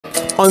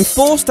I'm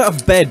forced out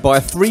of bed by a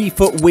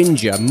 3-foot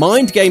whinger.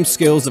 Mind game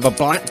skills of a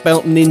black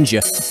belt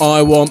ninja.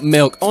 I want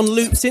milk on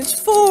loop since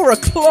 4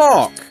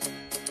 o'clock.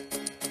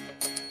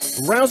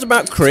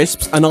 Rouseabout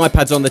crisps and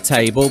iPads on the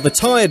table. The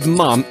tired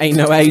mum ain't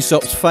no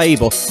Aesop's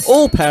fable.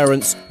 All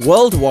parents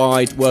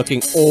worldwide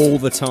working all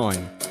the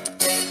time.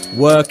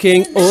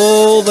 Working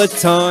all the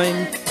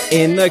time.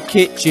 In the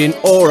kitchen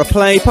or a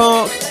play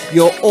park.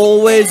 You're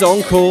always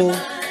on call.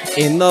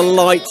 In the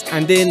light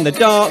and in the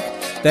dark.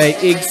 They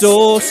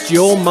exhaust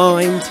your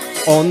mind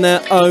on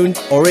their own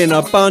or in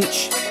a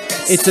bunch.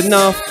 It's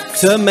enough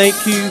to make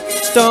you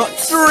start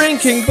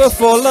drinking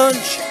before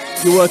lunch.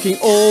 You're working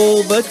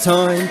all the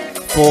time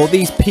for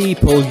these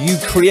people you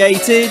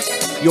created.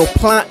 Your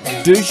plat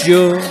du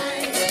jour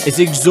is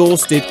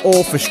exhausted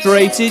or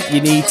frustrated.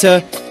 You need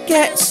to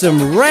get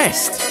some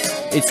rest.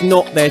 It's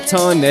not their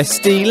time they're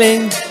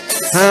stealing.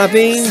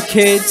 Having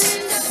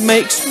kids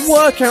makes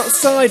work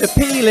outside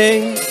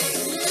appealing.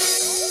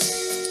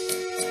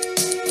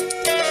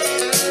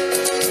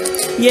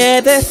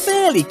 Yeah, they're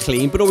fairly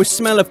clean, but always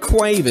smell of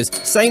quavers.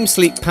 Same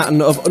sleep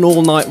pattern of an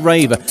all-night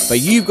raver, but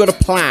you've got a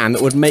plan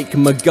that would make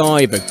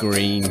MacGyver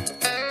green.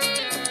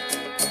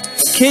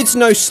 Kids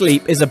no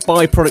sleep is a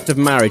byproduct of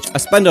marriage. I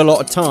spend a lot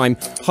of time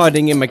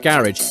hiding in my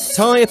garage.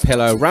 Tie a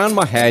pillow round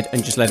my head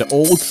and just let it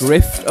all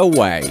drift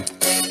away.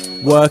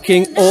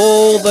 Working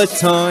all the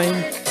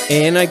time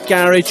in a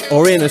garage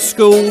or in a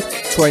school.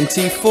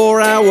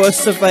 24-hour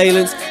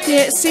surveillance.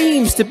 Yeah, it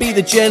seems to be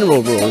the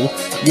general rule.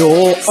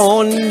 You're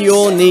on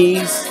your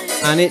knees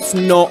and it's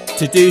not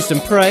to do some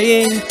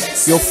praying.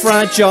 Your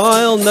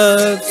fragile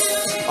nerves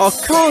are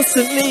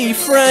constantly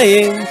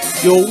fraying.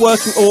 You're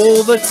working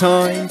all the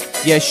time.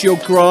 Yes, you're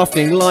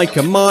grafting like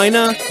a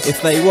miner.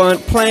 If they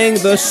weren't playing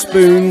the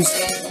spoons,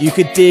 you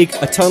could dig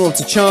a tunnel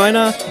to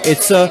China.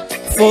 It's a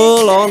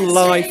full-on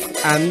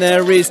life and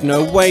there is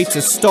no way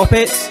to stop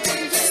it.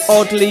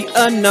 Oddly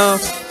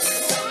enough,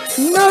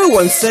 no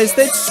one says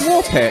they'd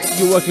swap it.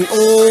 You're working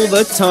all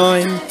the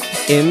time,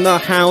 in the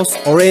house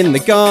or in the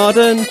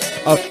garden,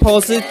 a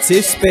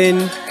positive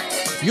spin.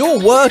 Your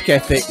work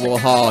ethic will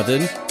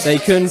harden. They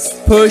can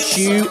push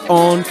you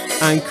on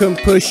and can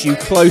push you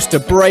close to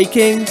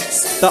breaking.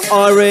 The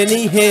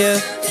irony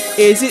here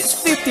is it's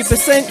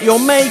 50% you're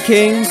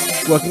making.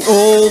 Working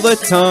all the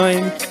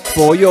time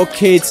for your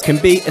kids can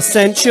be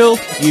essential.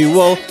 You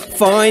will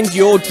find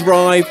your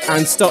drive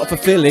and start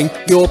fulfilling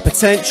your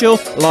potential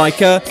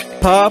like a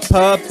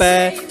papa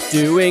bear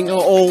doing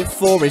all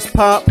for his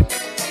pup.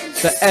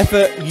 The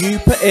effort you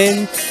put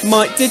in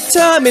might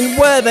determine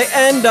where they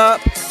end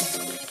up.